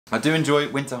I do enjoy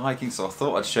winter hiking, so I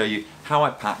thought I'd show you how I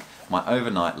pack my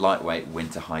overnight lightweight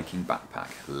winter hiking backpack.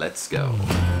 Let's go.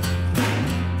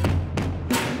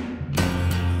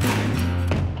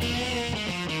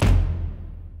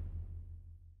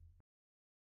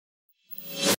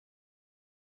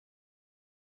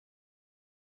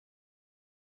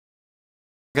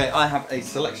 Okay, I have a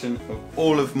selection of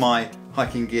all of my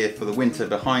hiking gear for the winter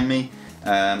behind me,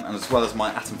 and as well as my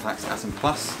Atom Packs Atom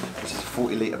Plus, which is a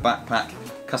 40 litre backpack,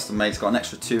 custom made. It's got an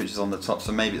extra 2 inches on the top,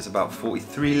 so maybe it's about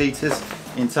 43 litres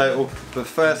in total. But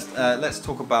first, let's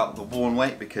talk about the worn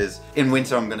weight, because in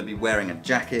winter I'm going to be wearing a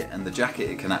jacket, and the jacket,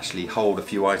 it can actually hold a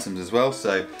few items as well,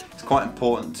 so it's quite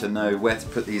important to know where to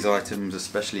put these items,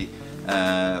 especially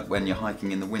when you're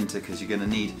hiking in the winter, because you're going to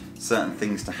need certain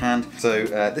things to hand. So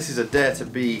this is a Dare to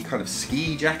Be kind of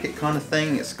ski jacket kind of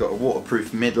thing. It's got a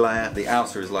waterproof mid layer. The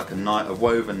outer is like a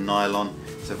woven nylon.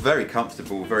 It's a very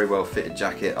comfortable, very well fitted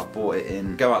jacket. I bought it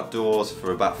in Go Outdoors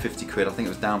for about 50 quid. I think it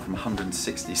was down from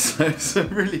 160, so it's a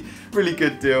really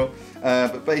good deal.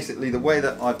 But basically the way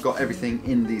that I've got everything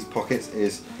in these pockets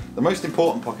is, the most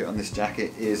important pocket on this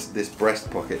jacket is this breast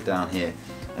pocket down here,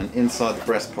 and inside the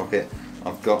breast pocket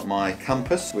I've got my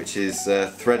compass, which is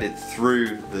threaded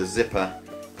through the zipper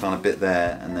kind of bit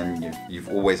there, and then you've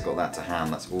always got that to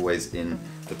hand. That's always in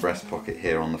the breast pocket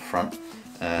here on the front.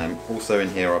 Also in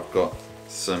here I've got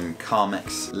some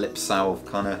Carmex lip salve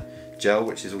kind of gel,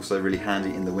 which is also really handy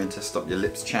in the winter, stop your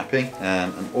lips chapping.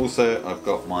 And also I've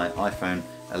got my iPhone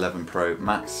 11 Pro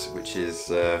Max, which is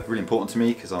really important to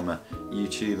me because I'm a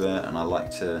YouTuber and I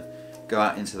like to go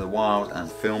out into the wild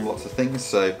and film lots of things,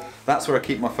 so that's where I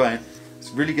keep my phone. It's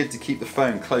really good to keep the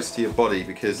phone close to your body,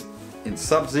 because in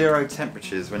sub-zero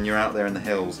temperatures when you're out there in the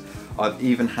hills, I've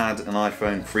even had an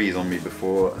iPhone freeze on me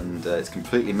before, and it's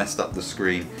completely messed up the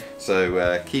screen.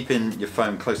 So keeping your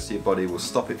phone close to your body will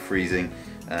stop it freezing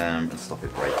and stop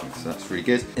it breaking, so that's really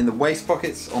good. In the waist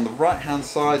pockets on the right hand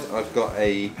side I've got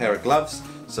a pair of gloves,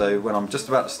 so when I'm just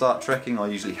about to start trekking I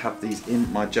usually have these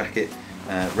in my jacket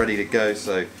ready to go,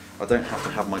 so I don't have to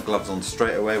have my gloves on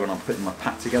straight away when I'm putting my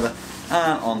pack together.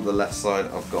 And on the left side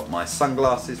I've got my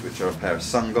sunglasses, which are a pair of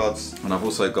Sun Gods, and I've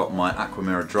also got my Aqua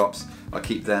Mirror drops. I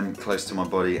keep them close to my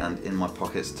body and in my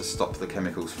pockets to stop the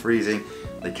chemicals freezing.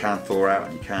 They can thaw out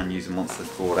and you can use them once they're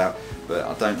thawed out, but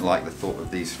I don't like the thought of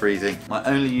these freezing. I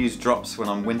only use drops when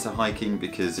I'm winter hiking,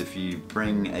 because if you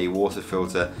bring a water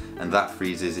filter and that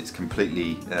freezes, it's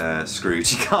completely screwed.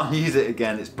 You can't use it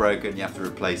again, it's broken, you have to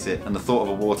replace it. And the thought of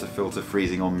a water filter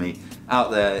freezing on me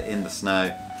out there in the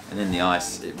snow and in the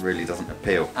ice, it really doesn't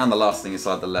appeal. And the last thing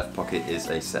inside the left pocket is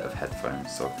a set of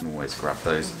headphones, so I can always grab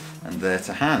those and they're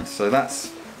to hand. So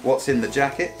that's what's in the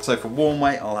jacket. So for warm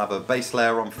weight, I'll have a base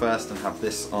layer on first and have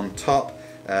this on top.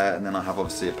 And then I have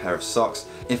obviously a pair of socks.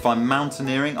 If I'm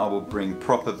mountaineering, I will bring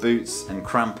proper boots and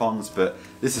crampons, but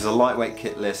this is a lightweight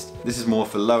kit list. This is more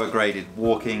for lower graded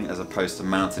walking as opposed to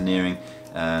mountaineering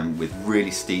with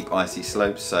really steep icy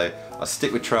slopes. So I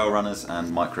stick with trail runners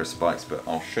and micro spikes, but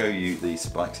I'll show you these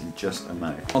spikes in just a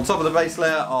moment. On top of the base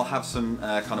layer, I'll have some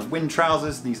kind of wind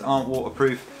trousers. These aren't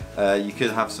waterproof. You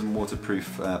could have some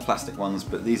waterproof plastic ones,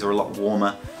 but these are a lot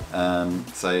warmer,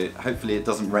 so hopefully it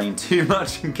doesn't rain too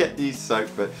much and get these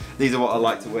soaked, but these are what I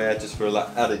like to wear just for an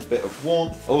added bit of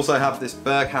warmth. I also have this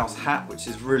Berghaus hat, which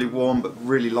is really warm but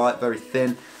really light, very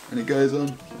thin, and it goes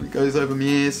on, it goes over my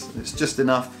ears. It's just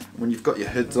enough when you've got your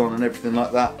hoods on and everything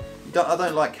like that. I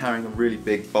don't like carrying a really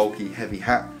big, bulky, heavy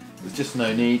hat. There's just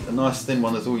no need. A nice thin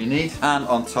one is all you need. And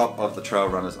on top of the trail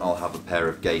runners, I'll have a pair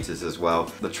of gaiters as well.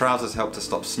 The trousers help to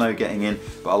stop snow getting in,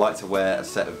 but I like to wear a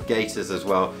set of gaiters as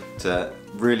well to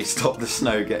really stop the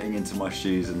snow getting into my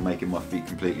shoes and making my feet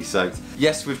completely soaked.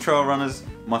 Yes, with trail runners,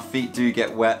 my feet do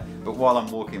get wet, but while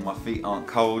I'm walking, my feet aren't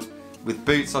cold. With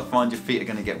boots, I find your feet are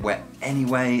going to get wet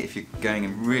anyway. If you're going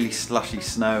in really slushy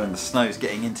snow and the snow's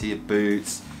getting into your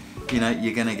boots, you know,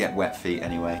 you're going to get wet feet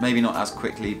anyway. Maybe not as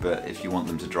quickly, but if you want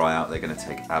them to dry out, they're going to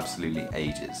take absolutely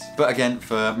ages. But again,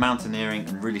 for mountaineering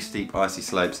and really steep icy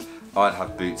slopes, I'd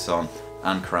have boots on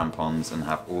and crampons and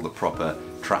have all the proper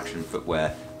traction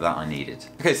footwear that I needed.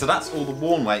 Okay, so that's all the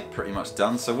worn weight pretty much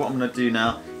done. So what I'm going to do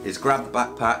now is grab the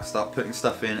backpack, start putting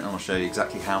stuff in, and I'll show you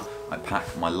exactly how I pack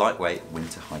my lightweight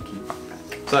winter hiking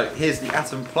backpack. So here's the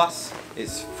Atom Plus.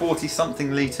 It's 40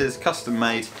 something litres, custom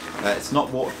made. It's not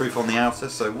waterproof on the outer,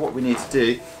 so what we need to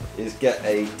do is get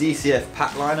a DCF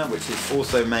pack liner, which is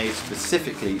also made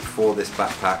specifically for this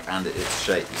backpack and its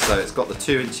shape. So it's got the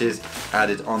 2 inches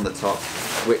added on the top,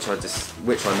 which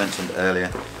I mentioned earlier.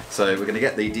 So we're going to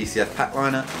get the DCF pack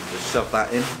liner and just shove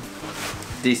that in.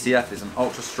 DCF is an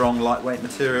ultra strong lightweight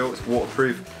material, it's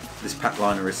waterproof, This pack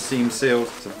liner is seam sealed.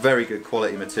 It's a very good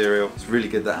quality material. It's really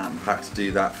good that Atom Packs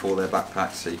do that for their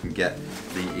backpacks, so you can get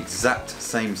the exact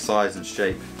same size and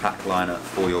shape pack liner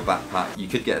for your backpack. You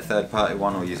could get a third-party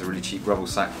one or use a really cheap rubble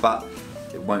sack, but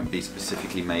it won't be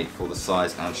specifically made for the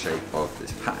size and shape of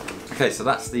this pack. Okay, so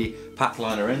that's the pack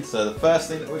liner in. So the first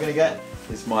thing that we're going to get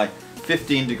is my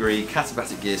 15-degree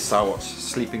Katabatic Gear Sawatch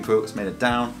sleeping quilt. It's made of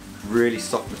down, really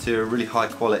soft material, really high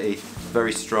quality,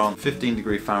 very strong.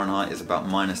 15 Fahrenheit is about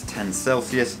 -10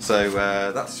 Celsius, so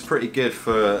that's pretty good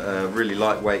for a really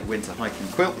lightweight winter hiking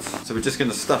quilt. So we're just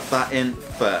going to stuff that in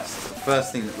first. The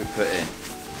first thing that we put in,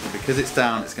 because it's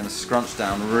down, it's going to scrunch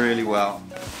down really well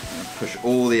and push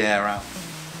all the air out.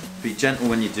 Be gentle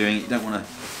when you're doing it. You don't want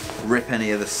to rip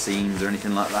any of the seams or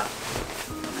anything like that.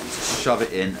 Just shove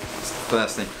it in. That's the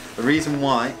first thing. The reason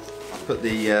why I put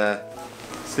the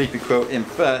sleeping quilt in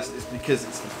first is because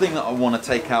it's the thing that I want to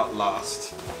take out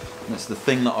last. And it's the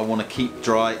thing that I want to keep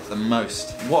dry the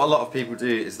most. What a lot of people do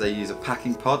is they use a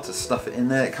packing pod to stuff it in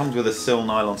there. It comes with a sil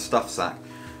nylon stuff sack,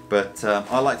 but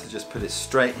I like to just put it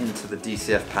straight into the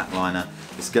DCF pack liner.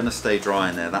 It's going to stay dry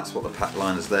in there. That's what the pack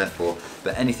liner's there for.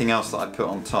 But anything else that I put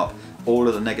on top, all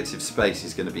of the negative space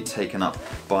is going to be taken up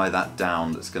by that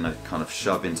down that's going to kind of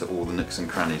shove into all the nooks and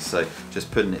crannies. So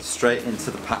just putting it straight into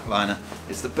the pack liner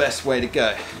is the best way to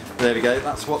go. There we go,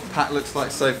 that's what the pack looks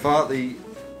like so far. The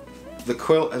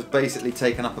quilt has basically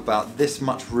taken up about this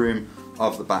much room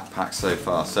of the backpack so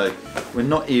far. So we're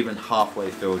not even halfway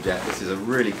filled yet. This is a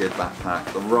really good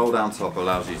backpack. The roll down top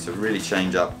allows you to really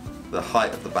change up the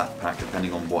height of the backpack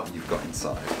depending on what you've got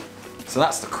inside. So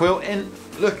that's the quilt in,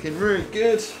 looking really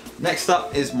good. Next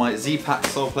up is my Z-Pack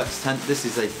Solplex tent. This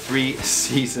is a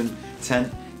 3-season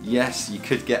tent. Yes, you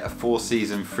could get a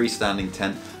 4-season freestanding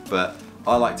tent, but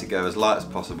I like to go as light as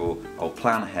possible. I'll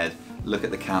plan ahead, look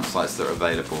at the campsites that are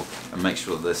available, and make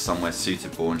sure that there's somewhere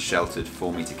suitable and sheltered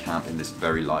for me to camp in this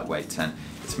very lightweight tent.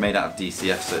 It's made out of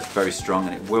DCF, so it's very strong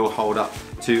and it will hold up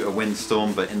to a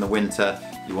windstorm, but in the winter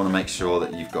you want to make sure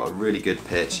that you've got a really good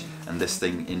pitch and this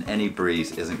thing in any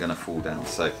breeze isn't going to fall down.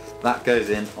 So that goes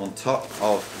in on top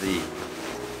of the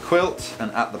quilt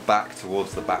and at the back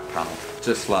towards the back panel,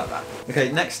 just like that.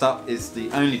 Okay, next up is the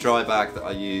only dry bag that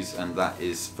I use, and that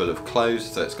is full of clothes.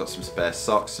 So it's got some spare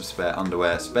socks, some spare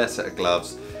underwear, spare set of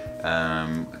gloves,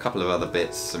 a couple of other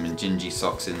bits, some Injinji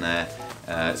socks in there.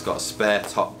 It's got a spare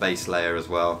top base layer as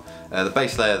well. The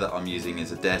base layer that I'm using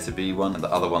is a Dare to Be one, and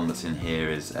the other one that's in here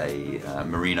is a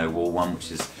merino wool one,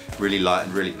 which is really light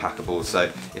and really packable.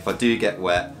 So if I do get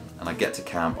wet and I get to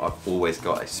camp, I've always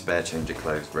got a spare change of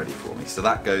clothes ready for me. So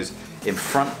that goes in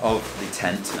front of the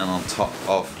tent and on top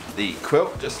of the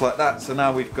quilt, just like that. So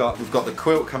now we've got the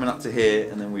quilt coming up to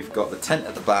here, and then we've got the tent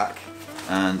at the back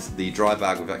and the dry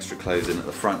bag with extra clothes in at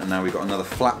the front, and now we've got another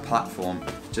flat platform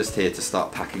just here to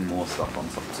start packing more stuff on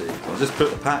top too. So I'll just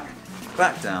put the pack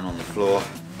back down on the floor.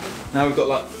 Now we've got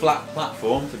like flat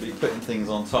platform to be putting things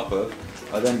on top of.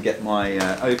 I then get my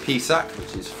OP sack,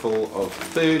 which is full of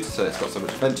food. So it's got some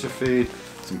adventure food,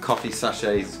 some coffee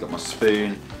sachets, it's got my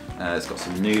spoon, it's got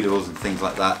some noodles and things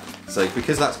like that. So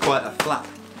because that's quite a flat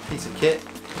piece of kit,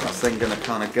 that's then going to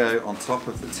kind of go on top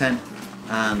of the tent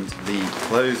and the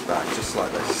clothes bag, just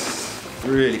like this.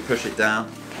 Really push it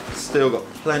down. Still got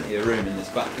plenty of room in this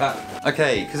backpack.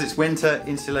 Okay, because it's winter,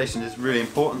 insulation is really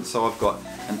important, so I've got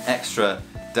an extra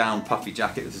down puffy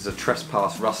jacket. This is a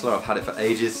Trespass Rustler. I've had it for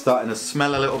ages. Starting to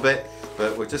smell a little bit,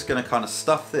 but we're just going to kind of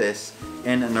stuff this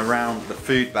in and around the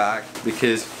food bag,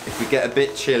 because if we get a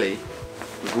bit chilly,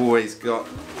 we've always got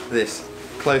this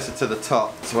closer to the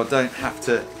top, so I don't have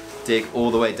to dig all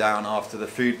the way down after the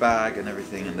food bag and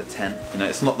everything in the tent. You know,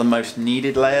 it's not the most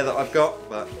needed layer that I've got,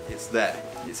 but it's there.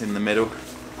 It's in the middle.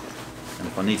 And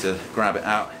if I need to grab it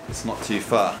out, it's not too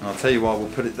far. And I'll tell you why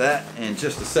we'll put it there in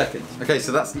just a second. Okay,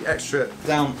 so that's the extra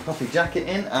down puffy jacket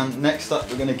in, and next up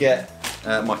we're going to get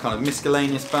my kind of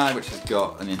miscellaneous bag, which has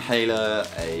got an inhaler,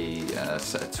 a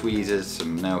set of tweezers,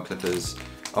 some nail clippers,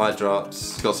 eye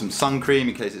drops. It's got some sun cream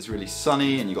in case it's really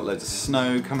sunny and you've got loads of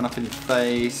snow coming up in your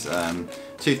face,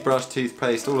 toothbrush,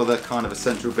 toothpaste, all of the kind of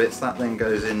essential bits. That then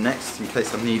goes in next in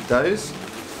case I need those.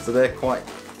 So they're quite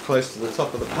close to the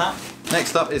top of the pack.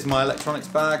 Next up is my electronics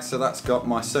bag. So that's got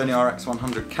my Sony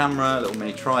RX100 camera, a little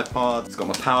mini tripod. It's got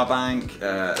my power bank,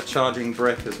 a charging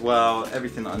brick as well,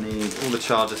 everything that I need, all the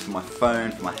chargers for my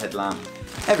phone, for my headlamp,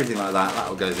 everything like that. That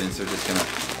all goes in. So we're just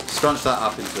gonna scrunch that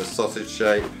up into a sausage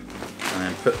shape and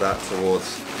then put that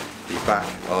towards the back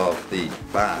of the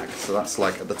bag. So that's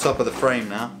like at the top of the frame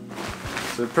now.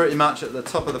 So we're pretty much at the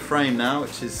top of the frame now,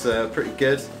 which is pretty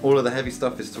good. All of the heavy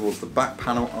stuff is towards the back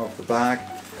panel of the bag,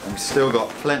 and we've still got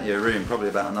plenty of room, probably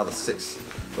about another 6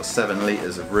 or 7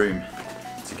 litres of room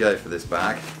to go for this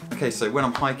bag. Okay, so when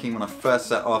I'm hiking, when I first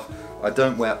set off, I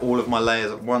don't wear all of my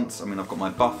layers at once. I mean, I've got my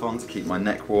buff on to keep my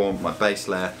neck warm, my base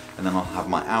layer, and then I'll have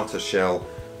my outer shell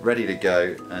ready to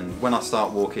go. And when I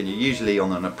start walking, you're usually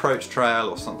on an approach trail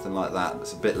or something like that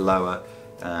that's a bit lower,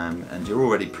 and you're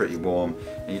already pretty warm,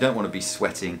 and you don't want to be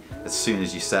sweating as soon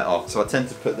as you set off. So I tend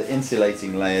to put the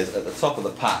insulating layers at the top of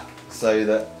the pack so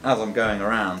that as I'm going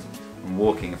around and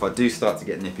walking, if I do start to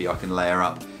get nippy, I can layer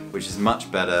up, which is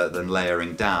much better than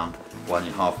layering down when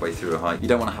you're halfway through a hike. You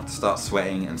don't want to have to start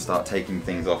sweating and start taking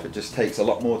things off. It just takes a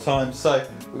lot more time. So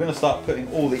we're going to start putting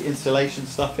all the insulation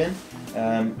stuff in.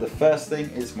 The first thing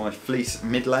is my fleece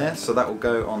mid layer, so that will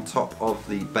go on top of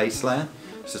the base layer.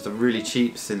 It's just a really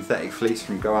cheap synthetic fleece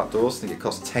from Go Outdoors. I think it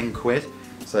costs 10 quid.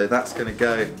 So that's going to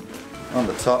go on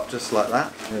the top just like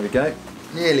that. There we go.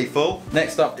 Nearly full.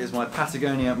 Next up is my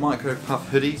Patagonia Micro Puff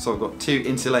hoodie. So I've got two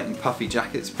insulating puffy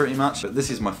jackets pretty much, but this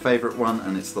is my favourite one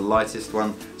and it's the lightest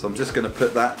one. So I'm just going to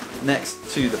put that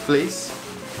next to the fleece.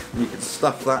 And you can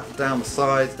stuff that down the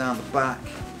sides, down the back,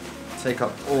 take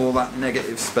up all that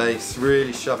negative space,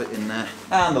 really shove it in there.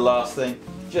 And the last thing,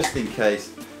 just in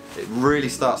case it really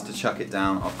starts to chuck it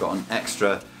down, I've got an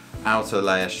extra outer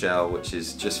layer shell, which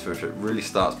is just for if it really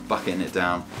starts bucketing it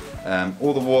down.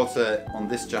 All the water on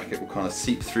this jacket will kind of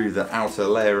seep through the outer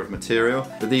layer of material,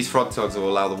 but these frog tugs will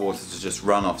allow the water to just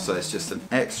run off, so it's just an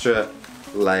extra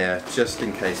layer just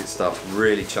in case it starts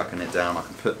really chucking it down. I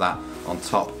can put that on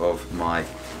top of my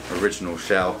original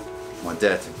shell, my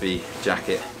Dare to Be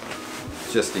jacket,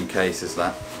 just in case as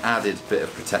that added bit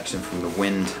of protection from the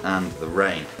wind and the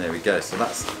rain. There we go. So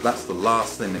that's the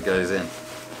last thing that goes in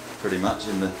pretty much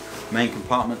in the main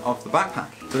compartment of the backpack.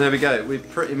 So there we go, we're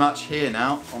pretty much here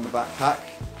now on the backpack.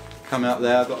 Coming up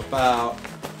there, I've got about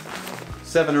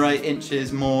 7 or 8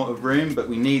 inches more of room, but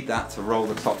we need that to roll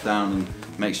the top down and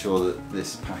make sure that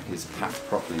this pack is packed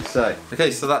properly. So,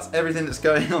 okay, so that's everything that's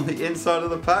going on the inside of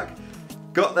the pack.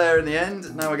 Got there in the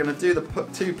end. Now we're going to do the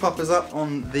two poppers up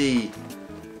on the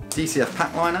DCF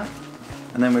pack liner,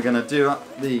 and then we're going to do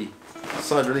up the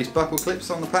side release buckle clips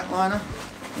on the pack liner,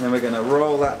 and then we're going to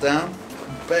roll that down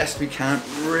best we can,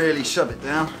 really shove it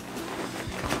down,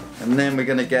 and then we're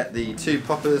going to get the two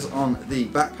poppers on the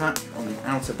backpack, on the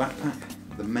outer backpack,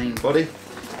 the main body,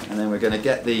 and then we're going to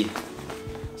get the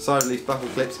side release buckle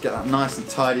clips, get that nice and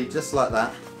tidy just like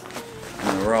that,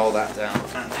 and roll that down,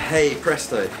 and hey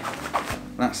presto,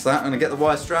 that's that. I'm going to get the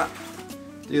wire strap,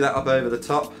 do that up over the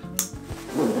top,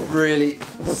 really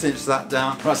cinch that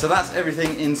down. Right, so that's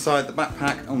everything inside the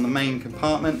backpack on the main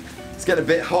compartment. It's getting a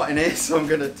bit hot in here, so I'm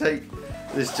going to take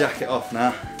this jacket off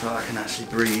now so I can actually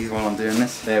breathe while I'm doing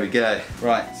this. There we go.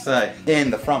 Right, so in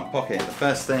the front pocket, the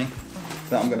first thing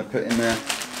that I'm going to put in there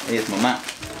is my map.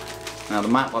 Now the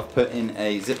map I've put in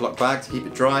a Ziploc bag to keep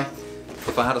it dry.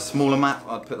 If I had a smaller map,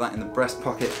 I'd put that in the breast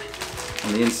pocket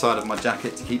on the inside of my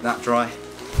jacket to keep that dry.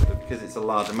 But because it's a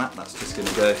larger map, that's just going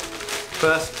to go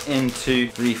first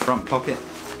into the front pocket,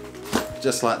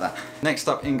 just like that. Next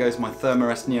up in goes my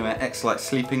Thermarest Neo Air X-Lite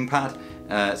sleeping pad.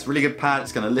 It's a really good pad.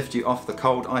 It's going to lift you off the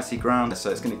cold icy ground, so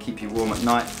it's going to keep you warm at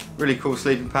night. Really cool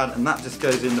sleeping pad, and that just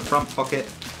goes in the front pocket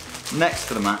next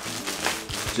to the mat,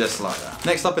 just like that.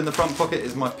 Next up in the front pocket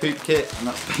is my poop kit, and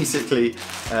that's basically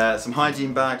some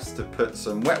hygiene bags to put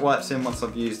some wet wipes in once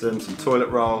I've used them, some toilet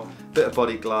roll, bit of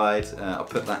body glide. I'll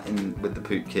put that in with the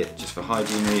poop kit just for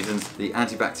hygiene reasons. The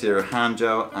antibacterial hand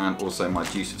gel, and also my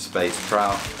Juice of Spades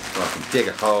trowel, so I can dig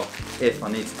a hole if I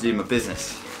need to do my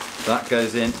business. That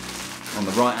goes in on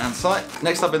the right hand side.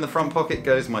 Next up in the front pocket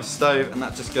goes my stove, and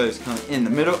that just goes kind of in the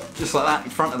middle, just like that,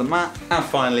 in front of the mat. And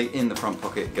finally in the front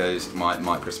pocket goes my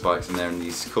microspikes, and they're in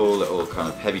these cool little kind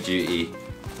of heavy duty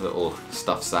little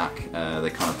stuff sack. They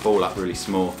kind of ball up really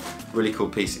small, really cool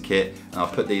piece of kit, and I'll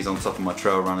put these on top of my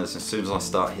trail runners as soon as I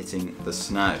start hitting the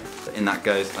snow. But in that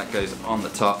goes on the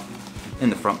top in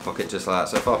the front pocket, just like that.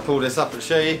 So if I pull this up and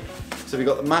show you, so we've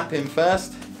got the map in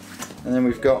first, and then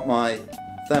we've got my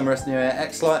Thermarest Neo Air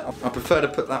X-Lite. I prefer to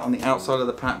put that on the outside of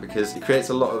the pack because it creates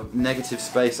a lot of negative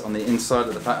space on the inside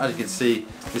of the pack. As you can see,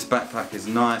 this backpack is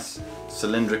nice,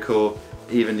 cylindrical,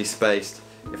 evenly spaced.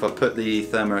 If I put the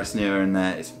Thermarest Neo in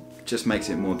there, it just makes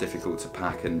it more difficult to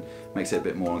pack and makes it a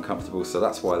bit more uncomfortable, so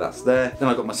that's why that's there. Then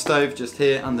I've got my stove just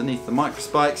here underneath the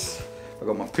microspikes. I've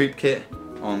got my poop kit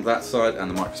on that side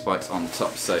and the microspikes on the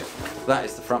top. So that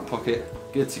is the front pocket,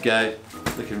 good to go.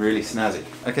 Looking really snazzy.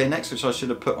 Okay, next, which I should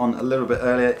have put on a little bit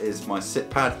earlier, is my sit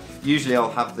pad. Usually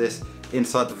I'll have this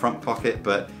inside the front pocket,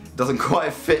 but it doesn't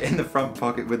quite fit in the front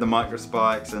pocket with the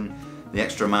microspikes and the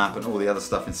extra map and all the other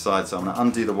stuff inside, so I'm going to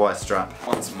undo the wire strap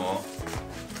once more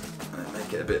and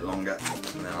make it a bit longer,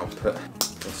 and then I'll put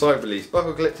the side release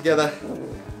buckle clip together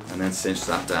and then cinch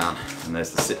that down, and there's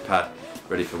the sit pad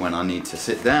ready for when I need to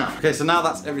sit down. Okay, so now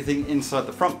that's everything inside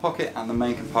the front pocket and the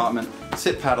main compartment.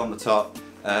 Sit pad on the top.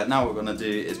 Now what we're going to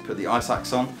do is put the ice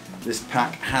axe on. This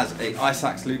pack has a ice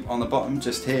axe loop on the bottom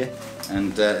just here,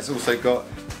 and it's also got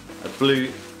a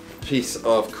blue piece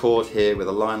of cord here with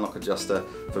a line lock adjuster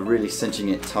for really cinching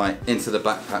it tight into the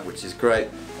backpack, which is great.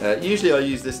 Usually I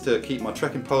use this to keep my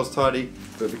trekking poles tidy,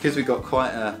 but because we've got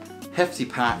quite a hefty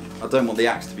pack, I don't want the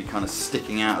axe to be kind of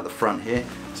sticking out at the front here.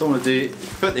 So what I'm going to do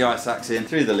is put the ice axe in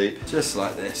through the loop, just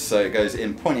like this. So it goes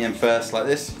in pointy end first, like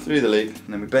this, through the loop,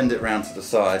 and then we bend it round to the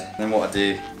side. And then what I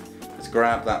do is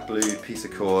grab that blue piece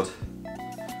of cord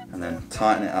and then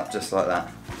tighten it up just like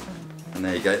that. And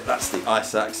there you go, that's the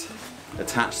ice axe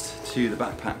attached to the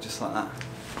backpack, just like that.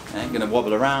 It ain't going to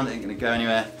wobble around, it ain't going to go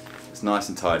anywhere. It's nice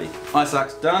and tidy. Ice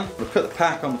axe done. I'm going to put the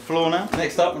pack on the floor now.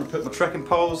 Next up, I'm going to put my trekking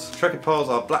poles. Trekking poles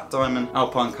are Black Diamond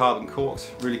Alpine Carbon corked.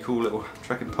 Really cool little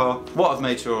trekking pole. What I've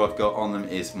made sure I've got on them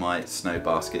is my snow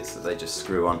baskets that they just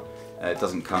screw on. It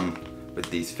doesn't come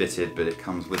with these fitted, but it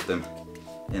comes with them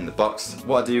in the box.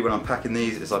 What I do when I'm packing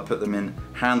these is I put them in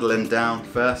handle end down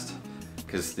first,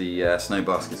 because the snow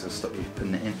baskets will stop you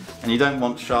putting it in. And you don't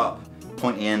want sharp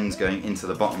pointy ends going into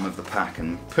the bottom of the pack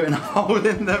and putting a hole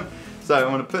in them. So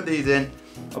I'm going to put these in.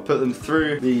 I'll put them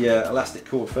through the elastic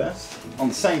cord first, on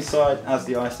the same side as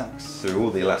the ice axe, through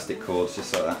all the elastic cords,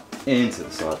 just like that, into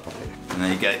the side pocket. And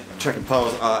there you go. Trekking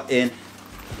poles are in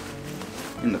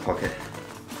the pocket,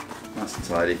 nice and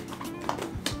tidy.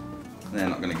 They're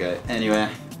not going to go anywhere.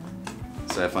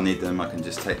 So if I need them, I can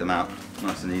just take them out,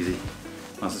 nice and easy.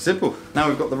 Nice and simple. Now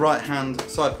we've got the right hand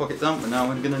side pocket done, but now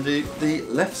we're going to do the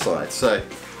left side. So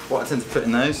what I tend to put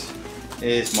in those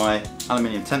is my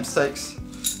aluminium temp stakes.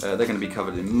 They're going to be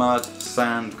covered in mud,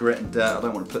 sand, grit and dirt. I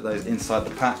don't want to put those inside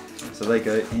the pack, so they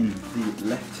go in the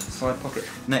left side pocket.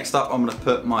 Next up, I'm going to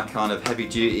put my kind of heavy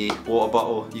duty water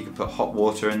bottle. You can put hot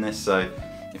water in this, so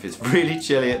if it's really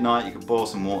chilly at night, you can boil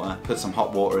some water, put some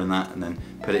hot water in that, and then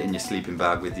put it in your sleeping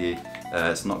bag with you.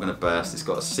 It's not going to burst. It's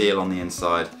got a seal on the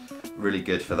inside. Really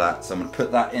good for that, so I'm going to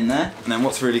put that in there. And then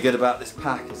what's really good about this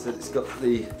pack is that it's got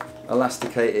the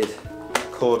elasticated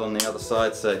cord on the other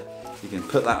side, so you can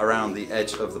put that around the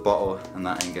edge of the bottle and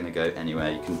that ain't going to go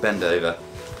anywhere. You can bend over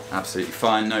absolutely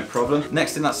fine, no problem.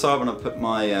 Next in that side, I'm going to put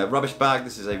my rubbish bag.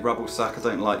 This is a rubble sack. I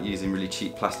don't like using really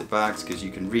cheap plastic bags because you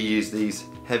can reuse these,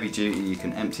 heavy duty, you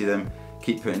can empty them,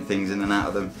 keep putting things in and out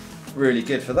of them. Really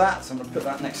good for that, so I'm going to put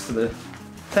that next to the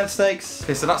tent stakes.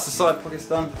 Okay, so that's the side pockets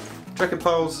done. Trekking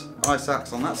poles, ice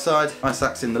axe on that side, ice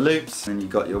axe in the loops, and you've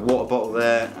got your water bottle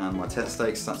there and my tent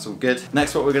stakes, that's all good.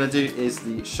 Next what we're going to do is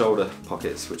the shoulder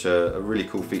pockets, which are a really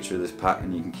cool feature of this pack,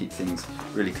 and you can keep things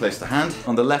really close to hand.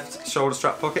 On the left shoulder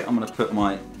strap pocket, I'm going to put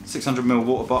my 600ml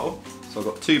water bottle. So I've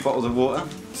got 2 bottles of water.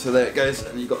 So there it goes,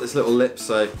 and you've got this little lip,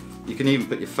 so you can even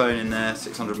put your phone in there.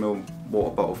 600ml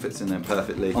water bottle fits in there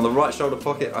perfectly. On the right shoulder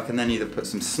pocket, I can then either put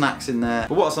some snacks in there,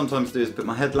 but what I sometimes do is put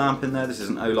my headlamp in there. This is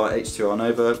an Olight H2R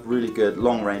Nova, really good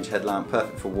long range headlamp,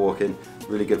 perfect for walking,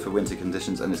 really good for winter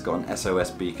conditions, and it's got an SOS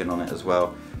beacon on it as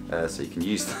well. So you can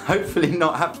use that, hopefully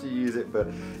not have to use it, but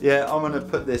yeah, I'm gonna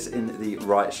put this in the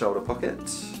right shoulder pocket,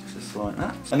 just like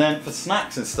that. And then for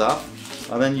snacks and stuff,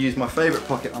 I then use my favourite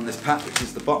pocket on this pack, which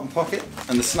is the bottom pocket,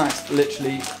 and the snacks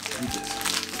literally you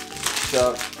just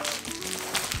shove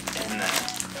in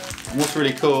there. And what's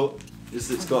really cool is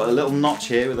it's got a little notch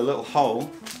here with a little hole,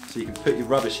 so you can put your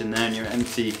rubbish in there and your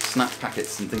empty snack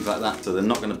packets and things like that, so they're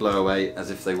not going to blow away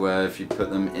as if they were if you put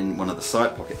them in one of the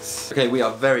side pockets. Okay, we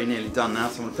are very nearly done now,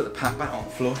 so I'm going to put the pack back on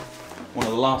the floor. One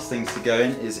of the last things to go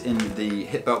in is in the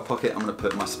hip belt pocket. I'm going to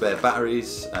put my spare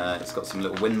batteries. It's got some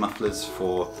little wind mufflers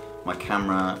for my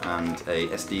camera and a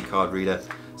SD card reader.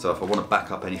 So if I want to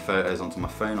back up any photos onto my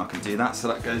phone, I can do that. So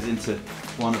that goes into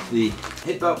one of the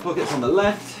hip belt pockets on the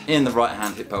left. In the right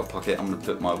hand hip belt pocket, I'm going to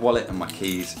put my wallet and my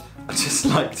keys. I just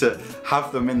like to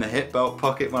have them in the hip belt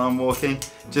pocket when I'm walking,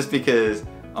 just because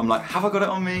I'm like, have I got it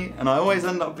on me? And I always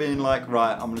end up being like,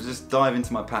 right, I'm gonna just dive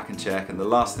into my pack and check, and the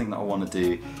last thing that I want to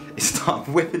do is start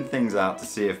whipping things out to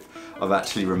see if I've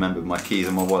actually remembered my keys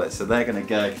and my wallet. So they're gonna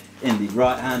go in the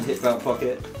right hand hip belt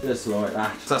pocket, just like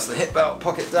that. So that's the hip belt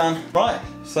pocket done. Right,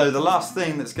 so the last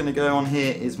thing that's gonna go on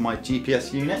here is my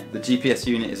GPS unit. The GPS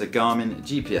unit is a Garmin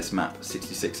GPS Map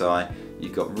 66i.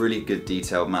 You've got really good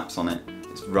detailed maps on it.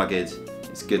 It's rugged,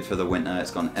 it's good for the winter,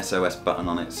 it's got an SOS button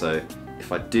on it, so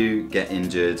if I do get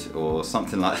injured or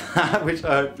something like that, which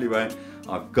I hopefully won't,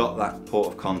 I've got that port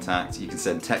of contact. You can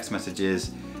send text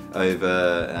messages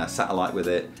over satellite with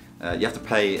it. You have to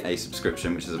pay a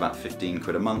subscription, which is about 15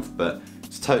 quid a month, but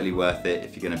it's totally worth it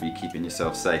if you're going to be keeping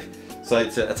yourself safe. So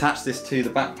to attach this to the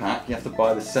backpack, you have to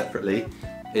buy this separately.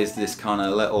 Is this kind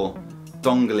of little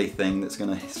dongly thing that's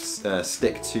going to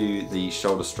stick to the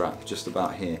shoulder strap just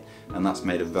about here, and that's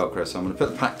made of Velcro. So I'm going to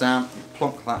put the pack down,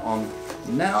 plonk that on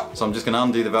now. So I'm just going to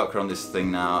undo the Velcro on this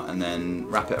thing now and then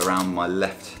wrap it around my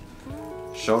left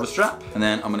shoulder strap, and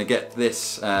then I'm going to get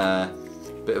this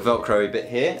bit of Velcro bit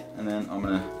here, and then I'm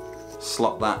going to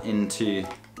slot that into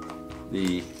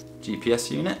the GPS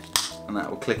unit, and that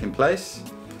will click in place,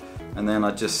 and then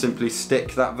I just simply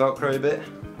stick that Velcro bit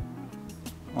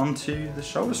onto the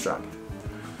shoulder strap,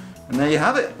 and there you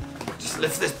have it. Just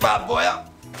lift this bad boy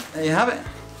up. There you have it.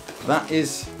 That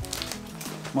is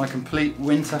my complete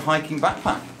winter hiking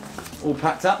backpack, all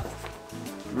packed up,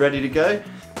 ready to go.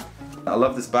 I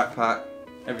love this backpack.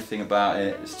 Everything about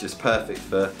it is just perfect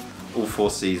for all 4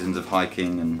 seasons of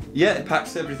hiking, and yeah, it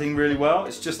packs everything really well.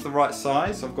 It's just the right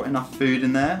size. I've got enough food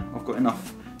in there. I've got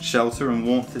enough shelter and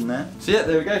warmth in there. So yeah,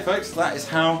 there we go folks. That is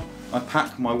how I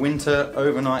pack my winter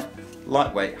overnight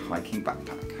lightweight hiking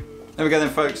backpack. There we go then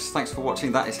folks. Thanks for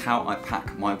watching. That is how I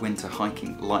pack my winter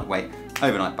hiking lightweight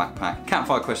overnight backpack.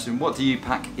 Campfire question, what do you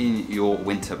pack in your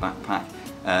winter backpack?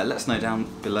 Let us know down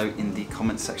below in the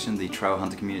comments section. The trail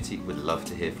hunter community would love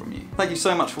to hear from you. Thank you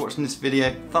so much for watching this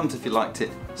video. Thumbs if you liked it,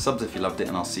 subs if you loved it,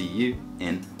 and I'll see you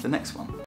in the next one.